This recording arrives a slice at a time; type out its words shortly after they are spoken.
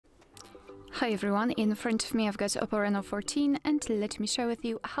Hi everyone, in front of me I've got OPPO Reno 14 and let me share with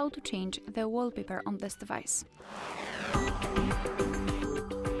you how to change the wallpaper on this device.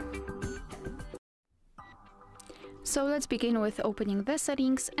 So let's begin with opening the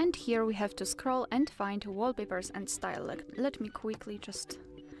settings, and here we have to scroll and find Wallpapers and Style. Let me quickly just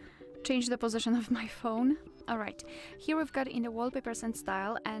change the position of my phone. Alright, here we've got in the Wallpapers and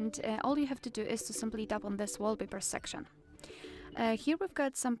Style, and all you have to do is to simply tap on this Wallpapers section. Here we've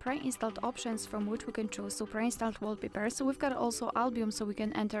got some pre-installed options from which we can choose, so pre-installed wallpapers. So we've got also album, so we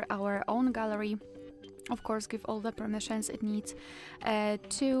can enter our own gallery. Of course, give all the permissions it needs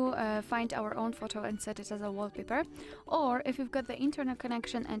to find our own photo and set it as a wallpaper. Or if you've got the internet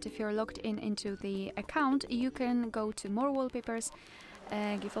connection and if you're logged in into the account, you can go to more wallpapers,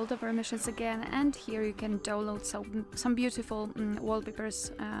 give all the permissions again, and here you can download some beautiful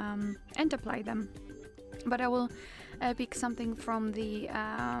wallpapers and apply them. But I will pick something from the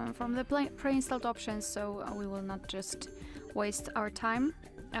pre-installed options, so we will not just waste our time.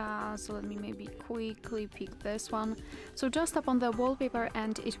 So let me maybe quickly pick this one. So just tap on the wallpaper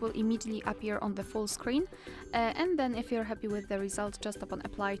and it will immediately appear on the full screen. And then if you're happy with the result, just tap on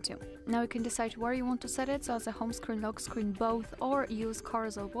apply to. Now you can decide where you want to set it, so as a home screen, lock screen, both, or use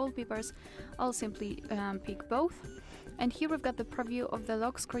carousel wallpapers. I'll simply pick both. And here we've got the preview of the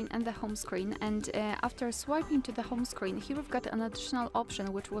lock screen and the home screen, and after swiping to the home screen, here we've got an additional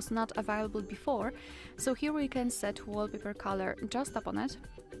option which was not available before. So here we can set wallpaper color. Just tap on it.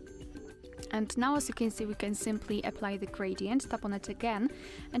 And now, as you can see, we can simply apply the gradient. Tap on it again,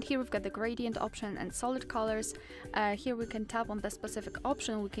 and here we've got the gradient option and solid colors. Here we can tap on the specific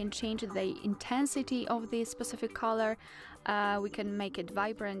option. We can change the intensity of the specific color. We can make it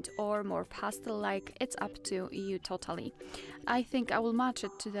vibrant or more pastel-like. It's up to you totally. I think I will match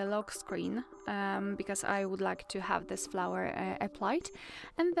it to the lock screen because I would like to have this flower applied.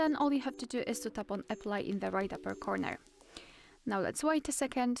 And then all you have to do is to tap on apply in the right upper corner. Now let's wait a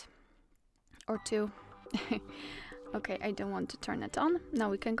second or two. Okay, I don't want to turn it on. Now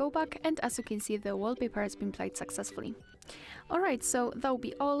we can go back, and as you can see, the wallpaper has been applied successfully. Alright, so that will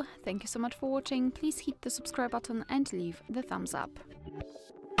be all. Thank you so much for watching. Please hit the subscribe button and leave the thumbs up.